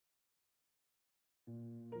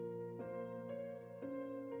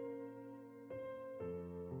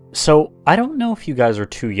So, I don't know if you guys are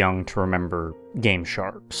too young to remember Game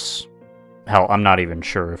Sharks. Hell, I'm not even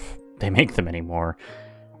sure if they make them anymore.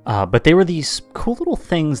 But they were these cool little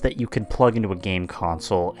things that you could plug into a game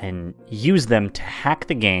console and use them to hack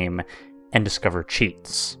the game and discover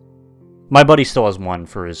cheats. My buddy still has one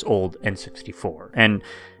for his old N64, and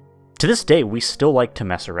to this day we still like to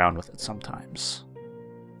mess around with it sometimes.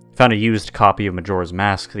 Found a used copy of Majora's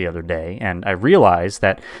Mask the other day, and I realized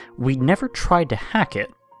that we never tried to hack it,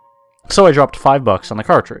 so I dropped $5 on the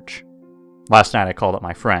cartridge. Last night I called up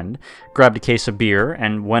my friend, grabbed a case of beer,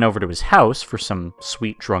 and went over to his house for some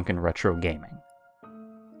sweet drunken retro gaming.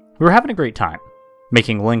 We were having a great time,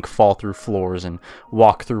 making Link fall through floors and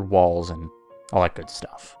walk through walls and all that good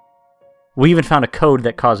stuff. We even found a code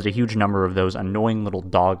that caused a huge number of those annoying little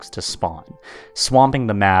dogs to spawn, swamping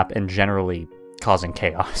the map and generally causing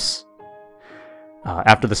chaos.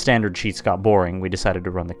 After the standard cheats got boring, we decided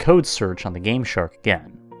to run the code search on the Game Shark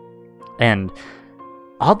again. And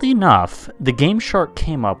oddly enough, the Game Shark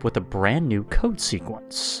came up with a brand new code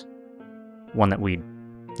sequence. One that we'd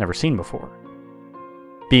never seen before.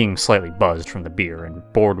 Being slightly buzzed from the beer and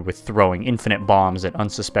bored with throwing infinite bombs at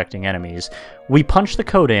unsuspecting enemies, we punched the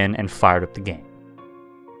code in and fired up the game.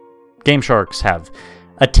 Game Sharks have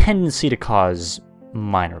a tendency to cause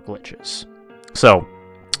minor glitches. So,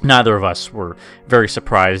 neither of us were very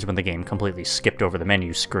surprised when the game completely skipped over the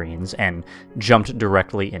menu screens and jumped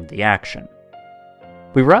directly into the action.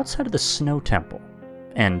 We were outside of the Snow Temple,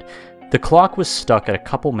 and the clock was stuck at a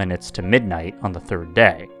couple minutes to midnight on the third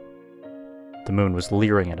day. The moon was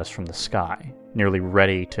leering at us from the sky, nearly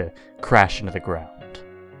ready to crash into the ground.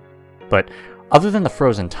 But other than the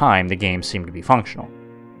frozen time, the game seemed to be functional.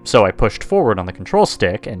 So I pushed forward on the control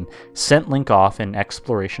stick and sent Link off in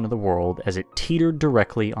exploration of the world as it teetered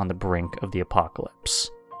directly on the brink of the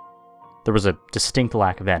apocalypse. There was a distinct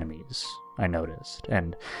lack of enemies, I noticed,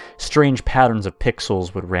 and strange patterns of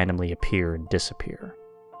pixels would randomly appear and disappear.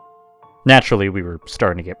 Naturally, we were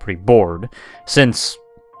starting to get pretty bored, since,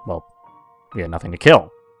 well, we had nothing to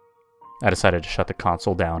kill. I decided to shut the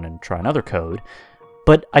console down and try another code,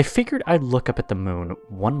 but I figured I'd look up at the moon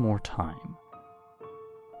one more time.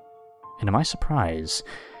 And to my surprise,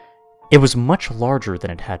 it was much larger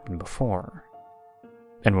than it had been before.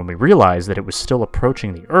 And when we realized that it was still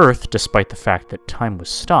approaching the Earth, despite the fact that time was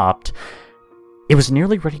stopped, it was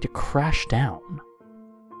nearly ready to crash down.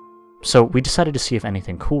 So we decided to see if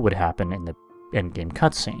anything cool would happen in the endgame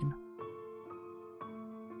cutscene.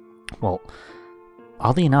 Well,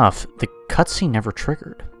 oddly enough, the cutscene never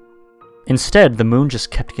triggered. Instead, the moon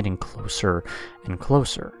just kept getting closer and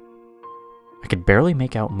closer. I could barely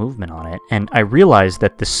make out movement on it, and I realized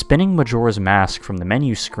that the spinning Majora's Mask from the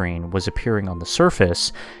menu screen was appearing on the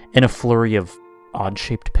surface in a flurry of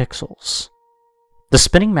odd-shaped pixels. The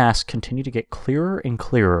spinning mask continued to get clearer and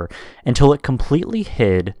clearer until it completely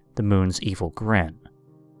hid the moon's evil grin.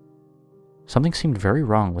 Something seemed very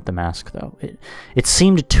wrong with the mask, though. It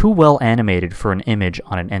seemed too well animated for an image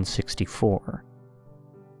on an N64.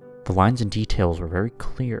 The lines and details were very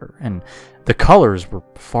clear, and the colors were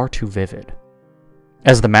far too vivid.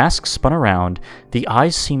 As the mask spun around, the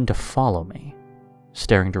eyes seemed to follow me,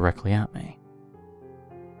 staring directly at me.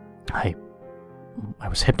 I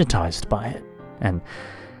was hypnotized by it, and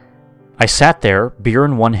I sat there, beer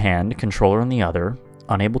in one hand, controller in the other,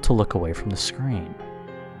 unable to look away from the screen.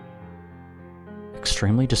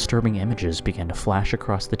 Extremely disturbing images began to flash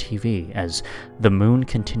across the TV as the moon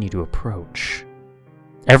continued to approach.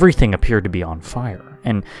 Everything appeared to be on fire,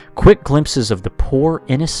 and quick glimpses of the poor,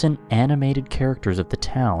 innocent, animated characters of the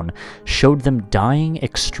town showed them dying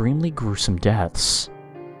extremely gruesome deaths.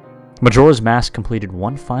 Majora's Mask completed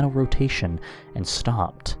one final rotation and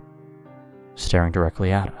stopped, staring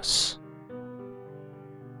directly at us.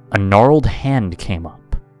 A gnarled hand came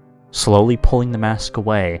up, slowly pulling the mask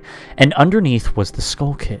away, and underneath was the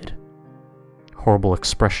Skull Kid. Horrible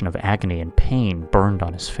expression of agony and pain burned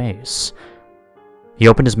on his face. He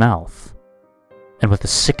opened his mouth, and with a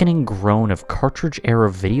sickening groan of cartridge-era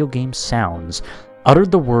video game sounds, uttered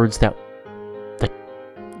the words that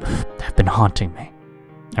have been haunting me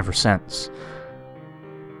ever since.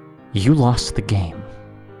 "You lost the game."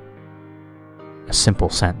 A simple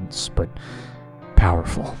sentence, but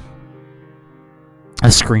powerful. The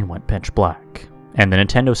screen went pitch black, and the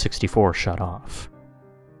Nintendo 64 shut off.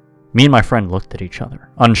 Me and my friend looked at each other,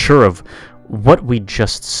 unsure of what we'd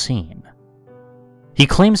just seen. He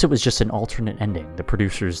claims it was just an alternate ending the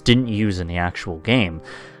producers didn't use in the actual game,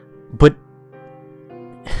 but,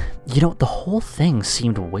 the whole thing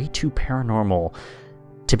seemed way too paranormal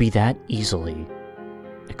to be that easily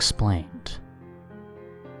explained.